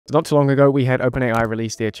So not too long ago, we had OpenAI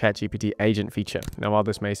release their ChatGPT agent feature. Now, while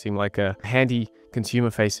this may seem like a handy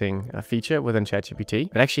consumer-facing feature within ChatGPT,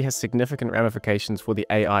 it actually has significant ramifications for the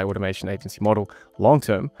AI automation agency model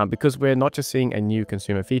long-term, because we're not just seeing a new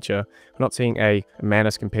consumer feature, we're not seeing a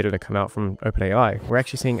manus competitor come out from OpenAI. We're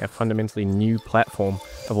actually seeing a fundamentally new platform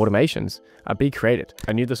of automations be created.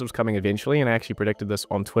 I knew this was coming eventually, and I actually predicted this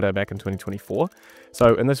on Twitter back in 2024.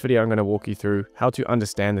 So in this video, I'm going to walk you through how to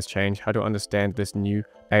understand this change, how to understand this new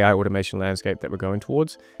AI automation landscape that we're going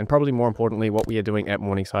towards, and probably more importantly, what we are doing at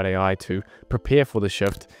Morningside AI to prepare for the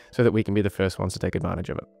shift so that we can be the first ones to take advantage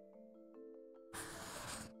of it.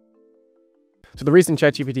 So the reason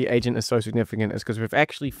ChatGPT agent is so significant is because we've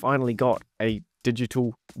actually finally got a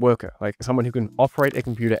digital worker, like someone who can operate a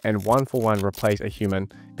computer and one-for-one replace a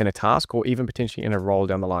human in a task or even potentially in a role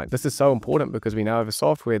down the line. This is so important because we now have a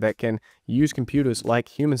software that can use computers like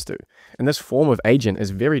humans do. And this form of agent is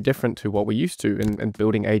very different to what we used to in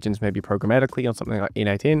building agents maybe programmatically on something like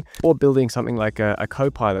N8N, or building something like a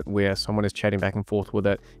co-pilot where someone is chatting back and forth with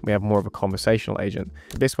it. We have more of a conversational agent.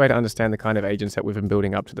 The best way to understand the kind of agents that we've been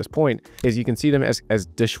building up to this point is you can see them as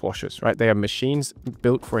dishwashers, right? They are machines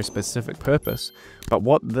built for a specific purpose. But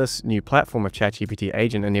what this new platform of ChatGPT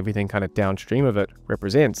agent and everything kind of downstream of it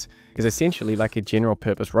represents is essentially like a general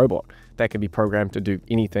purpose robot that can be programmed to do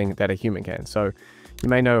anything that a human can. So you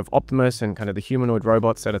may know of Optimus and kind of the humanoid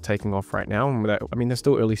robots that are taking off right now. I mean, they're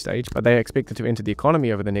still early stage, but they're expected to enter the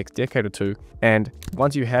economy over the next decade or two. And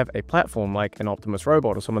once you have a platform like an Optimus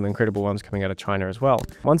robot or some of the incredible ones coming out of China as well,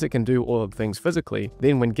 once it can do all of the things physically,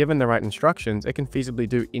 then when given the right instructions, it can feasibly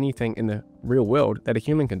do anything in the real world that a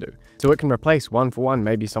human can do. So it can replace one-for-one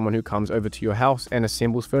maybe someone who comes over to your house and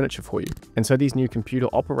assembles furniture for you. And so these new computer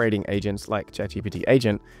operating agents like ChatGPT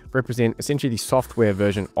agent represent essentially the software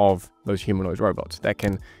version of those humanoid robots that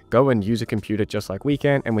can go and use a computer just like we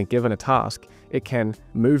can, and when given a task, it can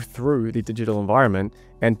move through the digital environment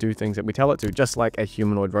and do things that we tell it to, just like a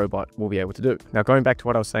humanoid robot will be able to do. Now, going back to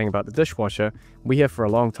what I was saying about the dishwasher, we have for a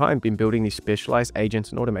long time been building these specialized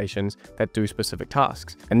agents and automations that do specific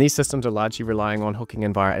tasks. And these systems are largely relying on hooking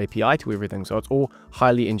in via API to everything. So it's all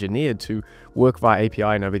highly engineered to work via API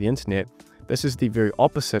and over the internet. This is the very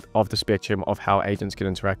opposite of the spectrum of how agents can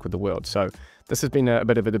interact with the world. So this has been a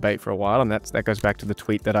bit of a debate for a while, and that goes back to the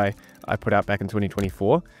tweet that I put out back in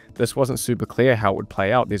 2024. This wasn't super clear how it would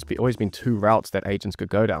play out. There's always been two routes that agents could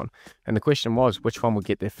go down. And the question was, which one would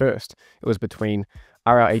get there first? It was between,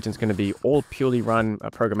 are our agents going to be all purely run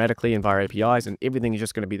programmatically and via APIs, and everything is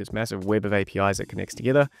just going to be this massive web of APIs that connects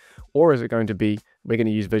together? Or is it going to be, we're going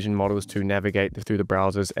to use vision models to navigate through the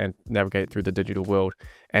browsers and navigate through the digital world?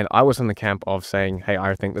 And I was in the camp of saying, hey,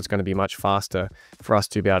 I think that's going to be much faster for us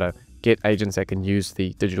to be able to get agents that can use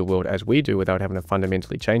the digital world as we do without having to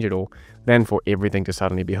fundamentally change it all, than for everything to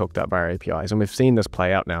suddenly be hooked up via APIs. And we've seen this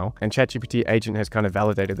play out now, and ChatGPT agent has kind of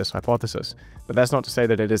validated this hypothesis. But that's not to say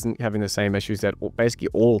that it isn't having the same issues that basically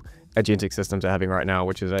all agentic systems are having right now,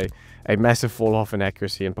 which is a massive fall off in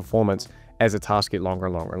accuracy and performance as the tasks get longer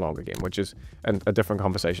and longer and longer again, which is a different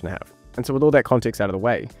conversation to have. And so with all that context out of the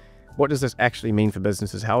way, what does this actually mean for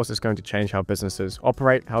businesses? How is this going to change how businesses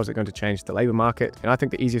operate? How is it going to change the labor market? And I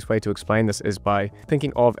think the easiest way to explain this is by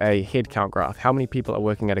thinking of a headcount graph. How many people are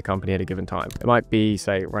working at a company at a given time? It might be,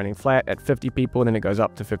 say, running flat at 50 people, and then it goes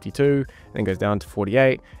up to 52, then goes down to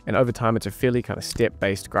 48. And over time, it's a fairly kind of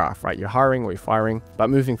step-based graph, right? You're hiring or you're firing. But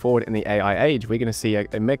moving forward in the AI age, we're going to see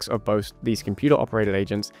a mix of both these computer-operated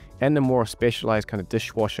agents and the more specialized kind of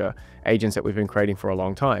dishwasher agents that we've been creating for a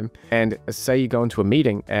long time. And say you go into a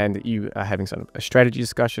meeting and you are having a strategy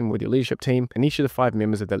discussion with your leadership team, and each of the 5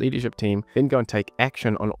 members of the leadership team then go and take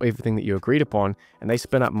action on everything that you agreed upon, and they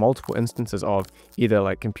spin up multiple instances of either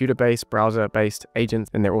like computer-based, browser-based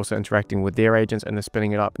agents, and they're also interacting with their agents and they're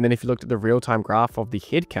spinning it up. And then if you looked at the real-time graph of the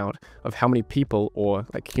headcount of how many people or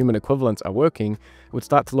like human equivalents are working, it would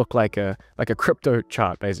start to look like a crypto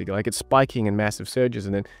chart, basically. Like it's spiking in massive surges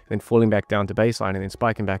and then falling back down to baseline and then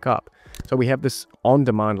spiking back up. So we have this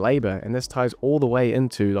on-demand labor, and this ties all the way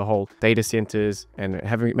into the whole data centers and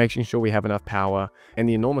making sure we have enough power and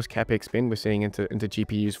the enormous capex spend we're seeing into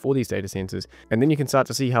GPUs for these data centers. And then you can start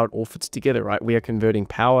to see how it all fits together, right? We are converting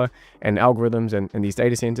power and algorithms and these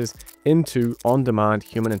data centers into on-demand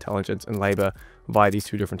human intelligence and labor via these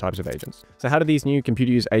two different types of agents. So how do these new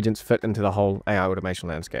computer use agents fit into the whole AI automation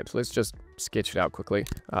landscape? So let's just sketch it out quickly.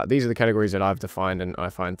 These are the categories that I've defined and I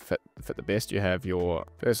find fit the best. You have your,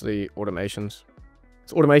 firstly, automations.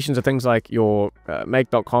 So automations are things like your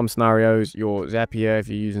make.com scenarios, your Zapier, if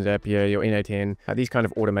you're using Zapier, your N8N, these kind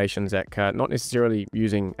of automations that can not necessarily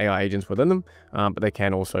using AI agents within them, but they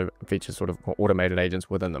can also feature sort of more automated agents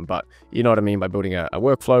within them. But you know what I mean by building a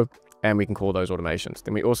workflow. and we can call those automations.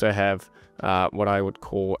 Then we also have what I would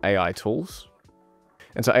call AI tools.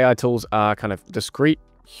 And so AI tools are kind of discrete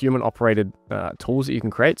human-operated tools that you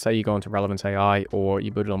can create. Say you go into Relevance AI or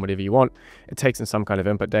you build it on whatever you want. It takes in some kind of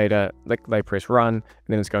input data, like they press run, and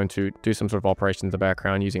then it's going to do some sort of operation in the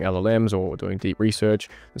background using LLMs or doing deep research.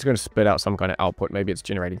 It's going to spit out some kind of output. Maybe it's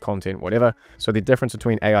generating content, whatever. So the difference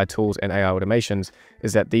between AI tools and AI automations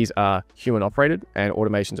is that these are human-operated and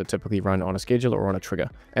automations are typically run on a schedule or on a trigger.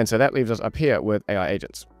 And so that leaves us up here with AI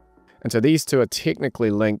agents. And so these two are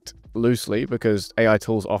technically linked loosely because AI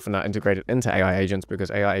tools often are integrated into AI agents because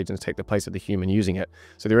AI agents take the place of the human using it.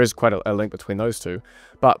 So there is quite a link between those two.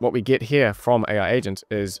 But what we get here from AI agents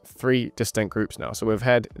is 3 distinct groups now. So we've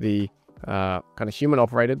had the kind of human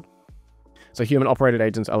operated. So human operated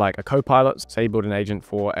agents are like a co-pilot. Say you build an agent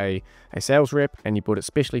for a sales rep and you build it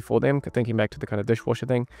specially for them, thinking back to the kind of dishwasher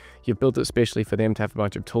thing. You've built it specially for them to have a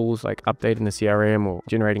bunch of tools like updating the CRM or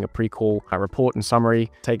generating a pre-call report and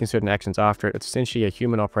summary, taking certain actions after it. It's essentially a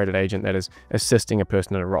human operated agent that is assisting a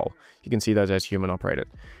person in a role. You can see those as human operated.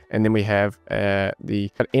 And then we have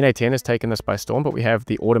the NA10 has taken this by storm, but we have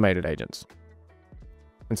the automated agents.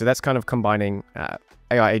 And so that's kind of combining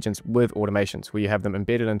AI agents with automations where you have them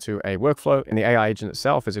embedded into a workflow, and the AI agent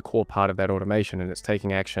itself is a core part of that automation and it's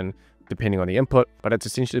taking action depending on the input, but it's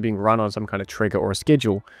essentially being run on some kind of trigger or a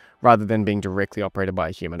schedule rather than being directly operated by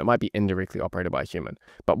a human. It might be indirectly operated by a human.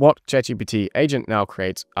 But what ChatGPT agent now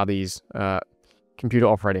creates are these computer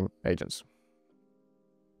operating agents.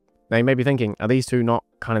 Now you may be thinking, are these two not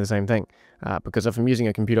kind of the same thing? Because if I'm using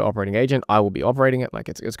a computer operating agent, I will be operating it like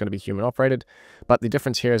it's going to be human operated. But the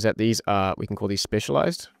difference here is that these are, we can call these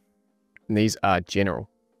specialized, and these are general.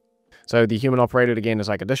 So the human operated, again, is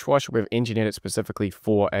like a dishwasher. We've engineered it specifically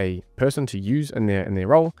for a person to use in their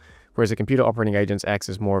role, whereas the computer operating agents acts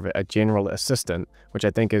as more of a general assistant, which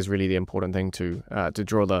I think is really the important thing to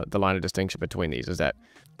draw the line of distinction between these, is that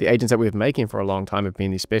the agents that we've been making for a long time have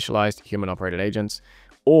been these specialized human operated agents,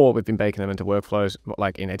 or we've been baking them into workflows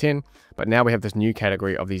like NA10, but now we have this new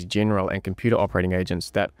category of these general and computer operating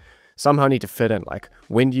agents that somehow need to fit in. Like,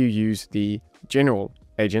 when do you use the general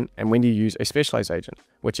agent and when do you use a specialized agent,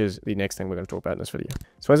 which is the next thing we're going to talk about in this video.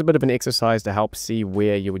 So as a bit of an exercise to help see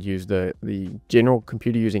where you would use the general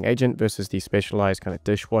computer using agent versus the specialized kind of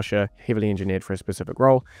dishwasher heavily engineered for a specific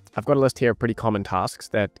role, I've got a list here of pretty common tasks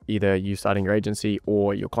that either you starting your agency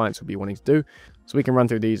or your clients will be wanting to do. So we can run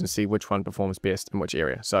through these and see which one performs best in which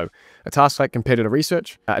area. So a task like competitive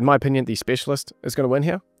research, in my opinion, the specialist is going to win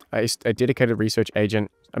here. A dedicated research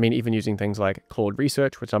agent, I mean, even using things like Claude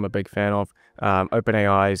Research, which I'm a big fan of,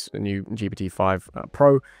 OpenAI's new GPT-5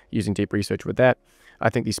 Pro, using deep research with that. I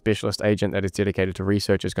think the specialist agent that is dedicated to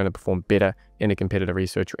research is going to perform better in a competitive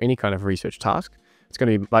research or any kind of research task. It's going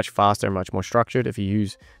to be much faster and much more structured. If you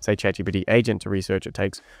use, say, ChatGPT agent to research, it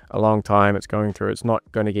takes a long time. It's going through, it's not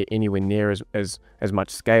going to get anywhere near as much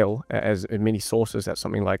scale as many sources that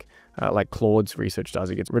something like Claude's research does.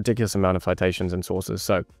 It gets a ridiculous amount of citations and sources.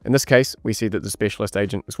 So in this case, we see that the specialist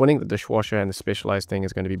agent is winning, the dishwasher and the specialized thing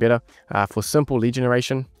is going to be better. For simple lead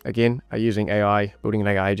generation, again, using AI, building an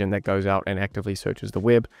AI agent that goes out and actively searches the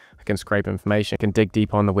web. It can scrape information, can dig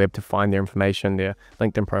deep on the web to find their information, their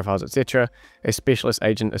LinkedIn profiles, etc. A specialist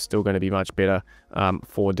agent is still going to be much better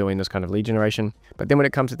for doing this kind of lead generation. But then when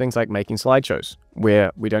it comes to things like making slideshows,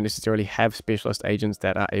 where we don't necessarily have specialist agents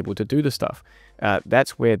that are able to do this stuff,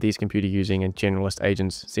 that's where these computer using and generalist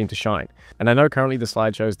agents seem to shine. And I know currently the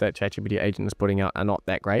slideshows that ChatGPT agent is putting out are not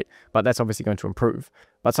that great, but that's obviously going to improve.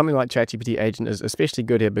 But something like ChatGPT agent is especially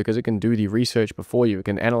good here because it can do the research before you. It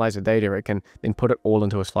can analyze the data. It can then put it all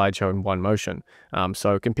into a slideshow in one motion.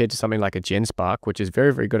 So compared to something like a GenSpark, which is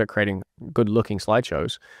very, very good at creating good looking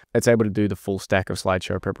slideshows, it's able to do the full stack of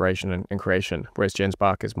slideshow preparation and creation, whereas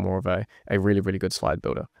GenSpark is more of a really, really good slide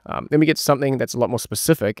builder. Then we get to something that's a lot more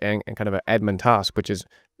specific and kind of an admin task, which is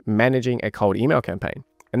managing a cold email campaign.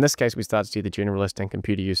 In this case, we start to see the generalist and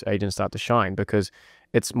computer use agents start to shine because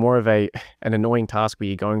it's more of an annoying task where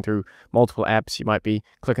you're going through multiple apps. You might be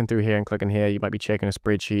clicking through here and clicking here. You might be checking a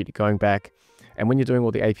spreadsheet, going back. And when you're doing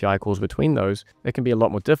all the API calls between those, it can be a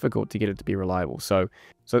lot more difficult to get it to be reliable. So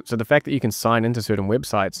the fact that you can sign into certain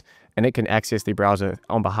websites and it can access the browser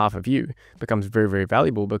on behalf of you becomes very, very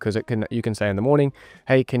valuable because you can say in the morning,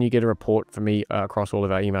 hey, can you get a report for me across all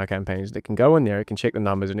of our email campaigns? That can go in there, it can check the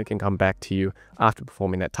numbers, and it can come back to you after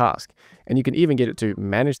performing that task. And you can even get it to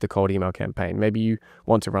manage the cold email campaign. Maybe you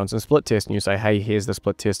want to run some split tests and you say, hey, here's the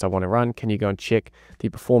split test I want to run. Can you go and check the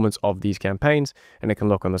performance of these campaigns? And it can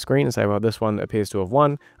look on the screen and say, well, this one appears to have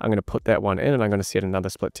won. I'm going to put that one in and I'm going to set another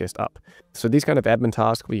split test up. So these kind of admin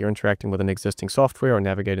tasks task where you're interacting with an existing software or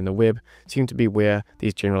navigating the web seem to be where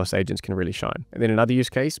these generalist agents can really shine. And then another use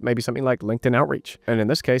case, maybe something like LinkedIn outreach. And in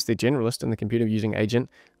this case, the generalist and the computer using agent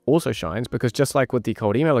also shines because just like with the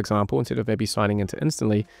cold email example, instead of maybe signing into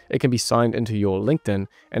instantly, it can be signed into your LinkedIn,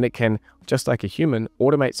 and it can, just like a human,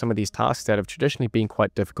 automate some of these tasks that have traditionally been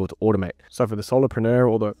quite difficult to automate. So for the solopreneur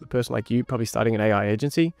or the person like you probably starting an AI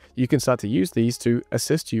agency, you can start to use these to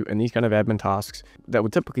assist you in these kind of admin tasks that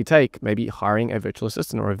would typically take maybe hiring a virtual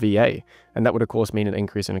assistant or a VA. And that would of course mean an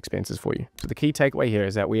increase in expenses for you. So the key takeaway here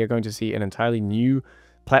is that we are going to see an entirely new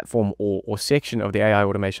platform or section of the AI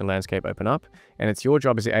automation landscape open up, and it's your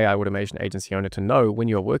job as the AI automation agency owner to know when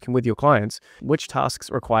you're working with your clients which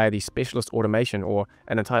tasks require the specialist automation or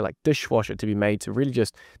an entire like dishwasher to be made to really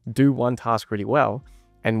just do one task really well,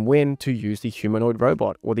 and when to use the humanoid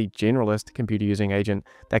robot or the generalist computer using agent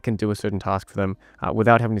that can do a certain task for them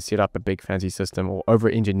without having to set up a big fancy system or over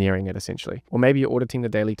engineering it essentially. Or maybe you're auditing the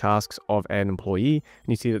daily tasks of an employee and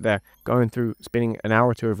you see that they're going through, spending an hour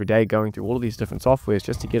or two every day going through all of these different softwares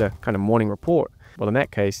just to get a kind of morning report. Well, in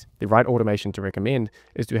that case, the right automation to recommend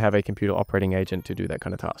is to have a computer operating agent to do that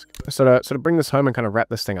kind of task. So to bring this home and kind of wrap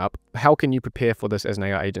this thing up, how can you prepare for this as an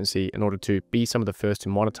AI agency in order to be some of the first to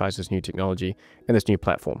monetize this new technology and this new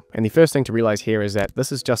platform? And the first thing to realize here is that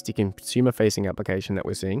this is just the consumer-facing application that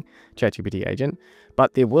we're seeing, ChatGPT agent,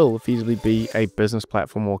 but there will feasibly be a business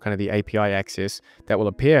platform or kind of the API access that will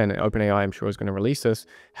appear, and OpenAI I'm sure is going to release this,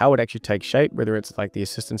 how it actually takes shape, whether it's like the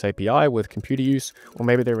assistance API with computer use, or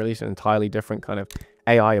maybe they release an entirely different kind of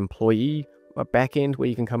AI employee backend where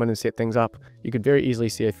you can come in and set things up. You could very easily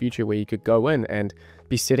see a future where you could go in and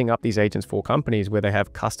be setting up these agents for companies where they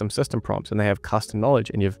have custom system prompts and they have custom knowledge,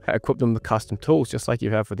 and you've equipped them with custom tools just like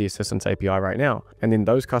you have for the Assistance API right now. And then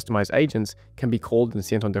those customized agents can be called and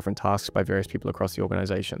sent on different tasks by various people across the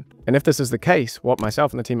organization. And if this is the case, what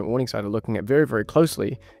myself and the team at Morningside are looking at very, very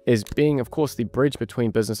closely is being, of course, the bridge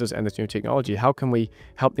between businesses and this new technology. How can we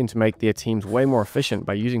help them to make their teams way more efficient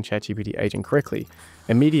by using ChatGPT agent correctly?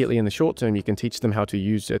 Immediately in the short term, you can teach them how to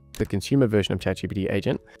use the consumer version of ChatGPT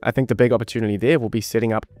agent. I think the big opportunity there will be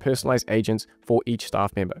setting up personalized agents for each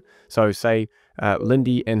staff member. So say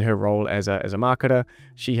Lindy, in her role as a marketer,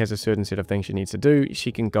 she has a certain set of things she needs to do.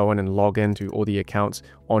 She can go in and log into all the accounts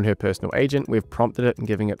on her personal agent. We've prompted it and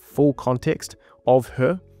giving it full context of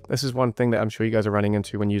her. This is one thing that I'm sure you guys are running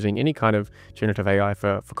into when using any kind of generative AI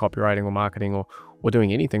for copywriting or marketing or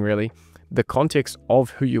doing anything really. The context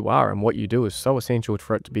of who you are and what you do is so essential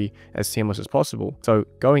for it to be as seamless as possible. So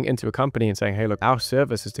going into a company and saying, hey, look, our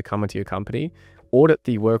service is to come into your company, audit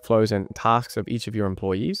the workflows and tasks of each of your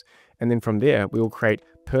employees, and then from there, we will create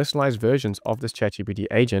personalized versions of this ChatGPT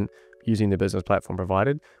agent using the business platform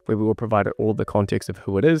provided, where we will provide it all the context of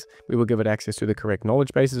who it is. We will give it access to the correct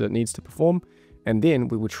knowledge bases it needs to perform, and then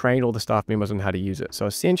we will train all the staff members on how to use it. So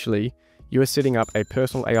essentially, you are setting up a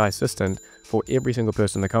personal AI assistant for every single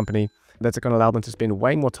person in the company that's going to allow them to spend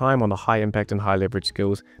way more time on the high impact and high leverage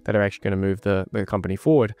skills that are actually going to move the company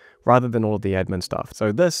forward rather than all of the admin stuff.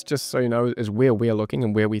 So this, just so you know, is where we are looking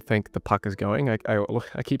and where we think the puck is going. I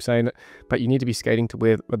keep saying it, but you need to be skating to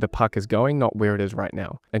where the puck is going, not where it is right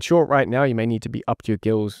now. And sure, right now you may need to be up to your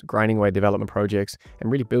gills, grinding away development projects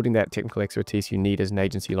and really building that technical expertise you need as an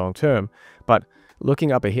agency long term. But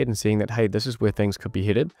looking up ahead and seeing that, hey, this is where things could be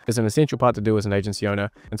headed is an essential part to do as an agency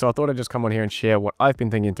owner. And so I thought I'd just come on here and share what I've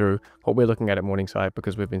been thinking through, what we're looking at Morningside,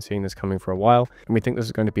 because we've been seeing this coming for a while. And we think this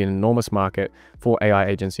is going to be an enormous market for AI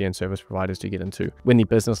agency and service providers to get into when the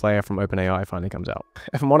business layer from OpenAI finally comes out.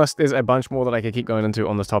 If I'm honest, there's a bunch more that I could keep going into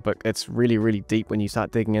on this topic. It's really, really deep when you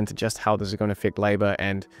start digging into just how this is going to affect labor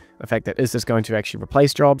and the fact that, is this going to actually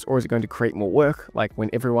replace jobs or is it going to create more work? Like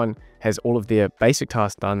when everyone has all of their basic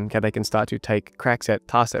tasks done, they can start to take cracks at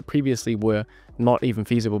tasks that previously were not even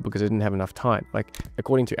feasible because they didn't have enough time. Like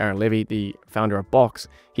according to Aaron Levy, the founder of Box,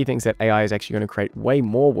 he thinks that AI is actually going to create way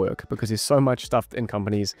more work because there's so much stuff in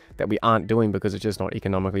companies that we aren't doing because it's just not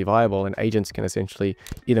economically viable, and agents can essentially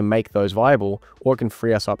either make those viable or it can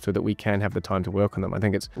free us up so that we can have the time to work on them. I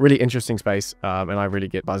think it's really interesting space and I really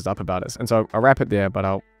get buzzed up about it. And so I'll wrap it there, but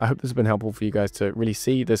I hope this has been helpful for you guys to really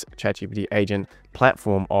see this ChatGPT agent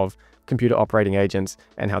platform of computer operating agents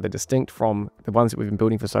and how they're distinct from the ones that we've been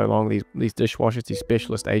building for so long, these dishwashers, these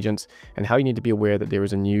specialist agents, and how you need to be aware that there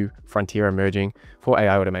is a new frontier emerging for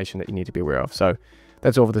AI automation that you need to be aware of. So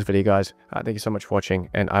that's all for this video, guys. Thank you so much for watching,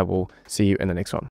 and I will see you in the next one.